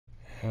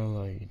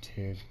Hello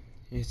YouTube,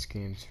 it's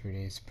Games for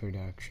Days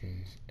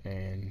Productions,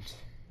 and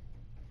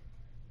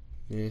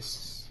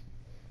this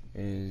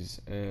is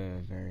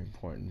a very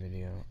important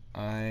video.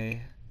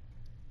 I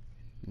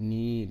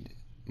need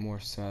more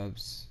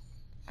subs.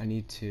 I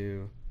need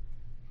to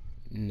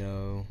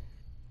know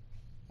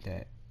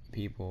that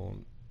people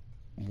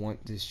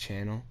want this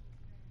channel,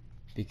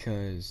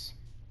 because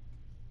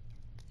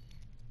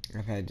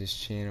I've had this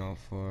channel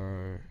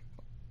for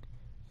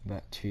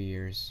about 2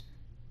 years.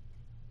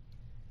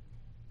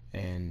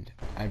 And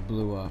I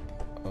blew up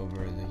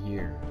over the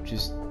year.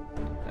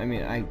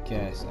 I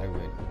guess I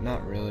would.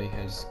 Not really.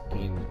 Has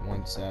gained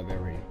 1 sub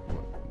every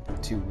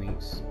 2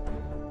 weeks.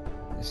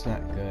 It's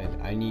not good.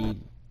 I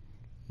need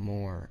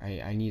more.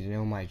 I need to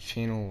know my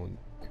channel.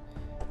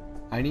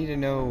 I need to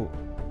know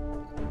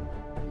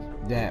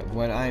that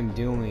what I'm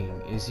doing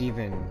is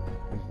even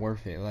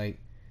worth it. Like,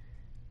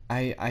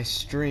 I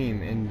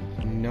stream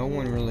and no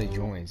one really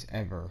joins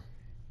ever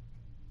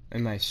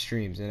in my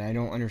streams, and I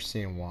don't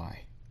understand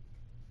why.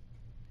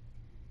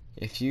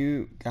 If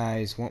you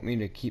guys want me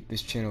to keep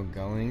this channel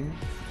going,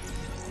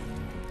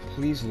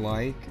 please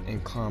like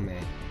and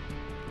comment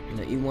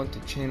that you want the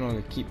channel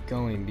to keep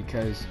going,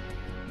 because,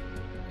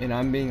 and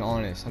I'm being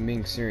honest, I'm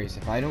being serious,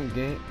 if I don't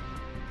get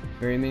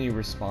very many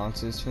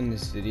responses from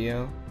this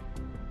video,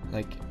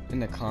 like in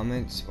the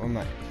comments or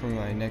for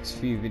my next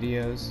few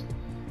videos,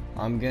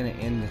 I'm gonna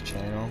end the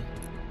channel,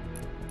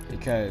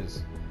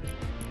 because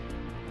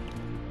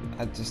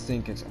I just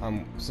think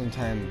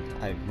sometimes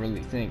I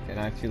really think and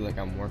I feel like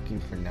I'm working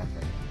for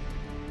nothing.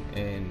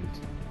 And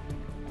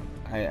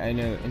I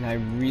know, and I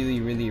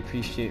really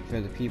appreciate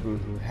for the people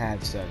who have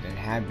subbed and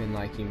have been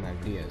liking my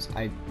videos.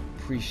 I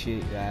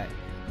appreciate that.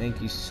 Thank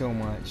you so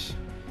much.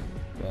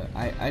 But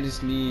I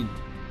just need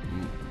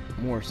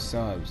more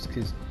subs,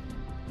 because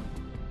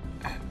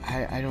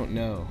I don't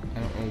know. I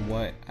don't know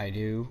what I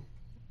do,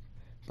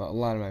 but a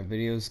lot of my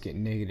videos get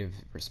negative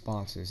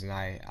responses, and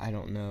I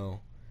don't know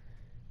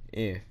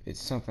if it's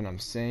something I'm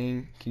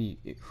saying. Can you,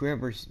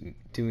 whoever's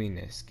doing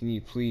this, can you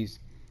please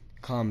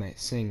comment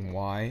saying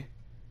why?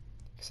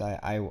 Because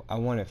I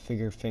want to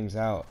figure things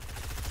out,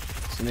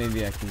 so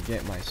maybe I can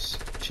get my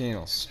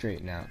channel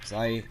straightened out.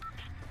 Because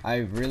I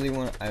really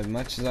want, as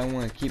much as I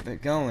want to keep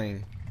it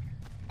going,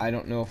 I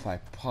don't know if I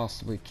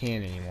possibly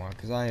can anymore,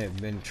 because I have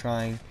been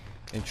trying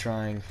and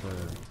trying for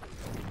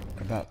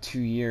about 2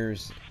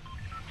 years,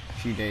 a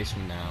few days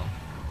from now,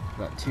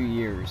 about 2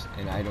 years,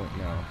 and I don't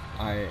know.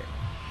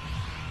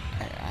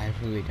 I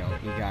really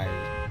don't, you guys.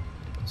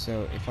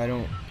 So if I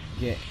don't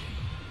get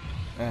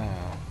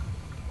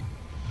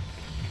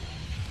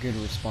good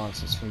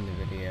responses from the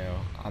video,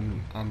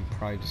 I'm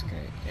probably just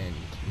gonna end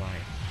my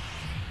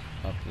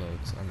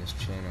uploads on this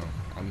channel.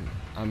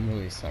 I'm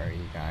really sorry,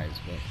 you guys,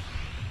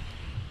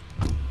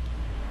 but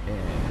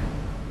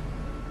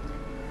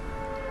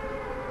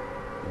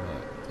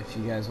if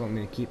you guys want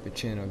me to keep the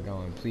channel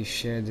going, please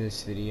share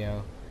this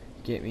video.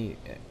 Get me.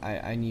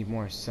 I need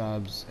more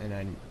subs, and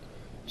I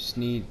just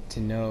need to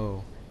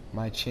know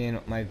my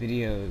channel, my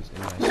videos, and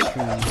my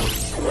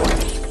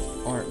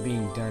streams aren't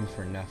being done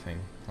for nothing.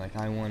 Like,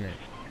 I want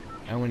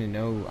to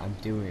know I'm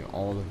doing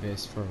all of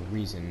this for a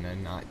reason,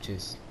 and not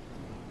just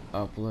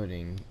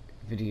uploading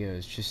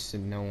videos just so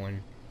no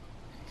one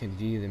can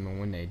view them, and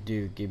when they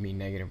do, give me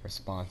negative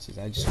responses.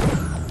 I just want to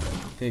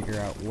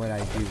figure out what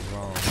I do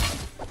wrong,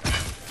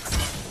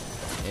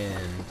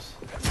 and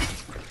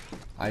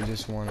I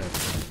just want to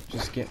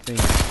just get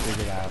things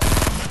figured out.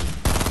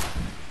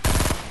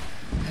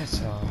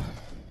 That's all.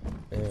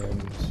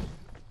 And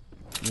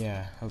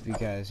yeah, hope you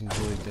guys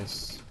enjoyed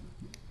this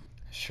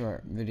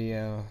short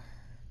video.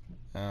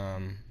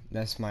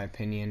 That's my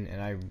opinion,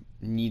 and I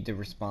need the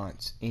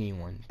response.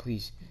 Anyone,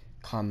 please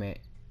comment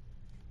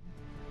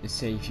and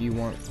say if you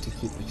want to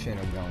keep the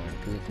channel going,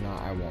 because if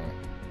not, I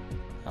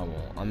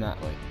won't. I'm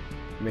not like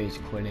rage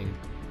quitting,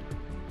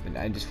 but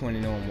I just want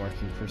to know I'm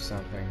working for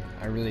something.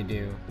 I really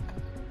do.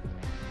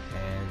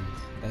 And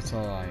that's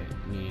all I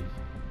need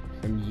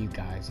from you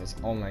guys. That's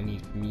all I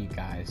need from you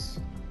guys.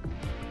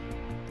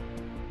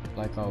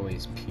 Like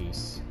always,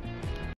 peace.